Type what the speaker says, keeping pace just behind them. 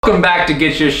Welcome back to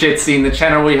Get Your Shit Seen, the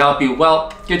channel where we help you,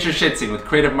 well, get your shit seen with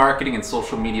creative marketing and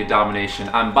social media domination.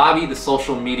 I'm Bobby, the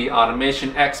social media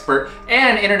automation expert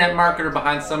and internet marketer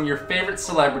behind some of your favorite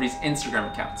celebrities'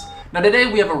 Instagram accounts. Now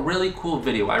today we have a really cool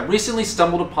video. I recently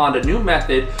stumbled upon a new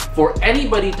method for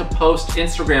anybody to post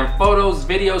Instagram photos,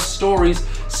 videos, stories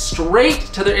straight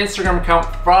to their Instagram account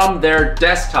from their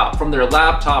desktop, from their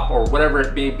laptop, or whatever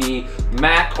it may be,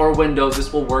 Mac or Windows.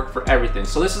 This will work for everything.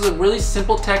 So this is a really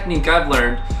simple technique I've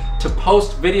learned to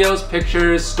post videos,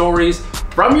 pictures, stories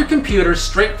from your computer,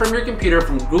 straight from your computer,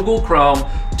 from Google Chrome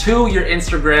to your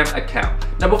Instagram account.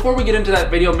 Now before we get into that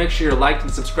video, make sure you're liked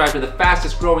and subscribed to the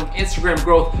fastest growing Instagram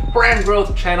growth, brand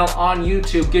growth channel on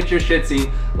YouTube. Get your shit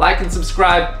seen. Like and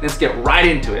subscribe. Let's get right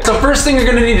into it. So first thing you're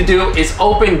gonna need to do is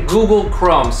open Google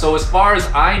Chrome. So as far as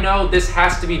I know, this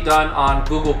has to be done on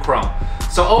Google Chrome.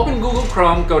 So open Google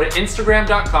Chrome, go to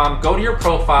Instagram.com, go to your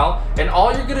profile, and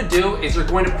all you're gonna do is you're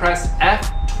going to press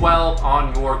F12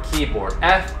 on your keyboard,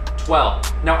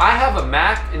 F12. Now I have a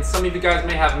Mac, and some of you guys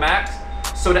may have Macs,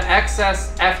 so to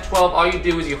access F12, all you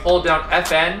do is you hold down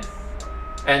FN,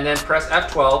 and then press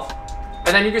F12, and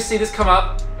then you can see this come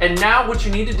up, and now what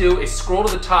you need to do is scroll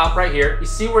to the top right here. You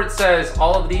see where it says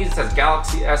all of these, it says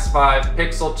Galaxy S5,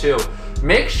 Pixel 2.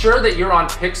 Make sure that you're on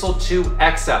Pixel 2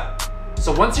 XL.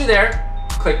 So once you're there,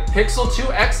 click Pixel 2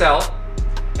 XL,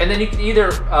 and then you can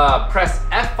either press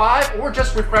F5 or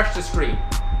just refresh the screen.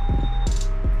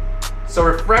 So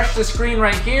refresh the screen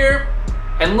right here,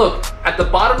 and look, at the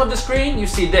bottom of the screen, you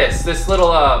see this little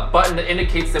button that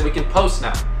indicates that we can post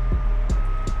now.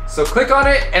 So click on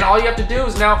it, and all you have to do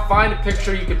is now find a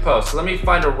picture you can post. So let me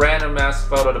find a random ass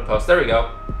photo to post. There we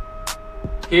go.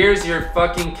 Here's your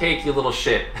fucking cake, you little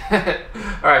shit.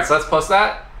 All right, so let's post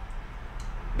that.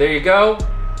 There you go.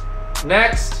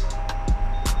 Next,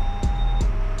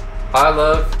 I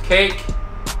love cake.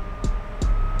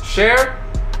 Share.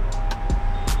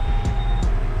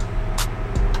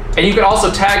 And you can also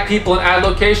tag people and add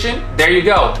location. There you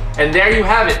go. And there you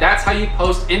have it. That's how you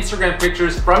post Instagram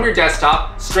pictures from your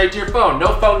desktop straight to your phone.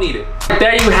 No phone needed.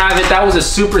 There you have it. That was a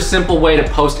super simple way to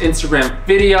post Instagram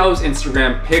videos,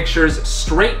 Instagram pictures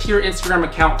straight to your Instagram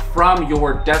account from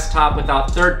your desktop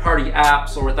without third-party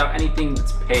apps or without anything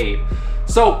that's paid.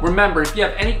 So remember, if you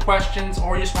have any questions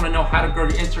or you just want to know how to grow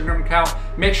your Instagram account,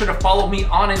 make sure to follow me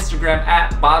on Instagram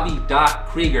at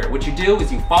bobby.krieger. What you do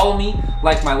is you follow me,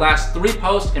 like my last 3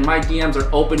 posts, and my DMs are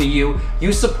open to you.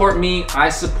 You support me, I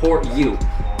support you.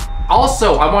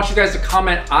 Also, I want you guys to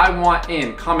comment I want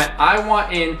in. Comment I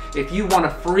want in if you want a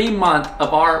free month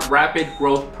of our rapid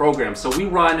growth program. So we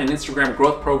run an Instagram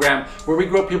growth program where we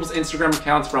grow people's Instagram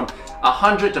accounts from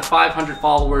 100 to 500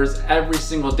 followers every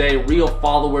single day, real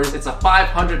followers. It's a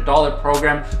 $500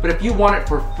 program, but if you want it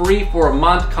for free for a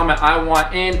month, comment I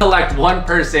want in. Select one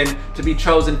person to be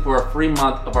chosen for a free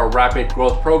month of our rapid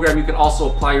growth program. You can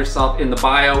also apply yourself in the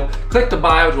bio. Click the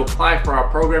bio to apply for our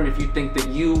program if you think that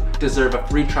you deserve a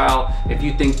free trial, if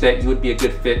you think that you would be a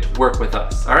good fit to work with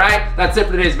us. All right, that's it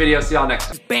for today's video. See y'all next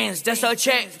time. Bands, that's a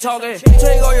check talking.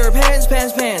 Take all your pants.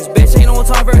 Bitch, ain't no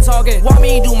time for talking. Want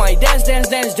me do my dance.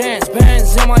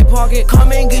 Bands in my pocket.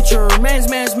 Come and get your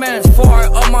mans. Far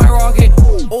up my rocket.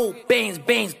 Oh,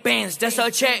 bands, that's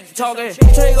a check talking.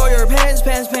 Take all your pants.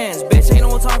 Bitch, ain't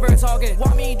no time for talking.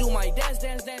 Want me do my dance.